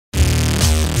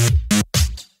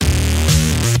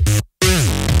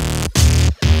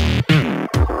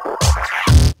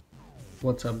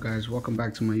What's up guys, welcome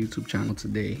back to my YouTube channel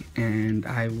today, and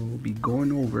I will be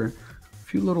going over a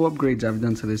few little upgrades I've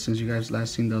done to this since you guys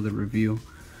last seen the other review.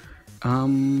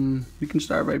 We can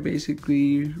start by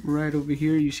basically right over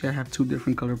here. You see I have two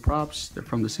different color props. They're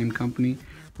from the same company,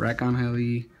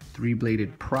 Rakonheli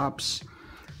 3-bladed props.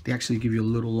 They actually give you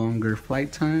a little longer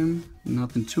flight time,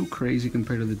 nothing too crazy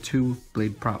compared to the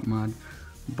 2-blade prop mod,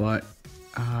 but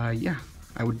yeah,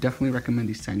 I would definitely recommend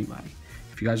these to anybody.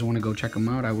 If you guys want to go check them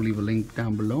out, I will leave a link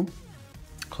down below.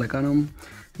 Click on them.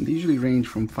 And they usually range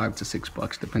from $5 to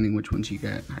 $6 depending which ones you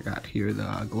get. I got here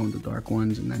the glow-in-the-dark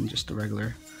ones and then just the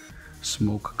regular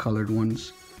smoke colored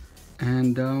ones.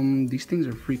 And these things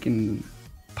are freaking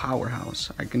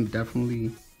powerhouse. I can definitely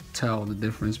tell the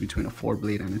difference between a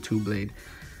 4-blade and a 2-blade.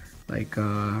 Like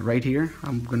right here,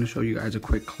 I'm gonna show you guys a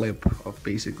quick clip of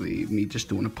basically me just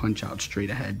doing a punch out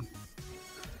straight ahead.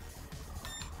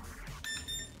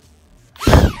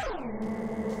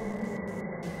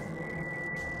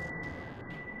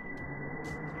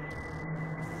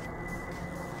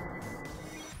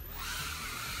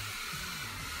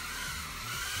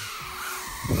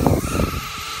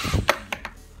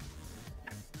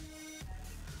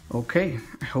 Okay,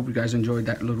 I hope you guys enjoyed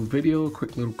that little video,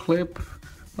 quick little clip.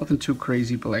 Nothing too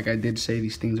crazy, but like I did say,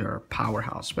 these things are a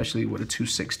powerhouse, especially with a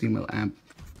 260 milliamp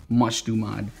must-do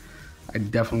mod. I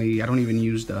don't even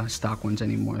use the stock ones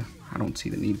anymore. I don't see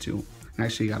the need to. I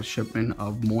actually got a shipment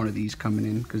of more of these coming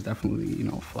in because definitely, you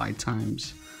know, flight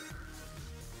times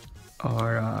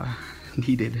are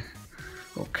needed.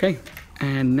 Okay,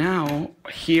 and now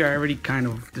here I already kind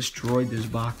of destroyed this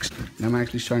box, and I'm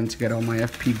actually starting to get all my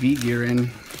FPV gear in.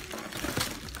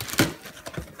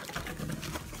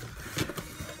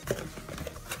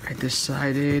 I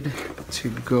decided to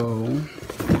go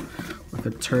with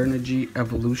a Turnigy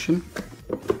Evolution.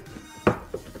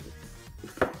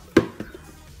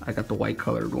 I got the white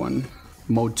colored one,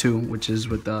 mode 2, which is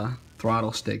with the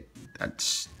throttle stick.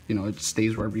 That's, you know, it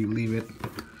stays wherever you leave it.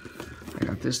 I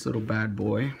got this little bad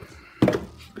boy.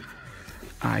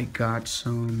 I got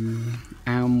some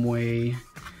Amway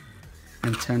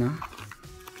antenna.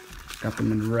 Got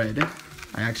them in red.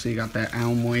 I actually got that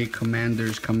Amway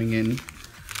Commanders coming in.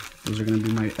 Those are gonna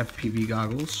be my FPV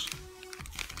goggles.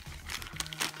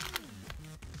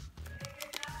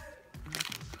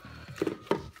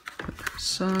 Put that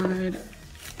aside.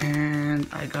 And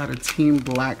I got a Team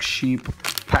Black Sheep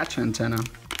patch antenna.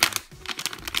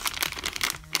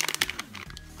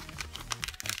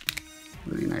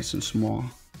 Really nice and small,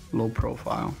 low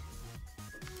profile.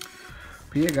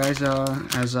 But yeah guys,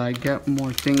 as I get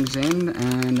more things in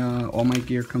and all my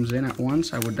gear comes in at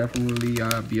once, I would definitely be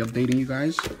updating you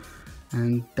guys.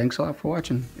 And thanks a lot for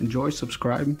watching. Enjoy,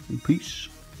 subscribe, and peace.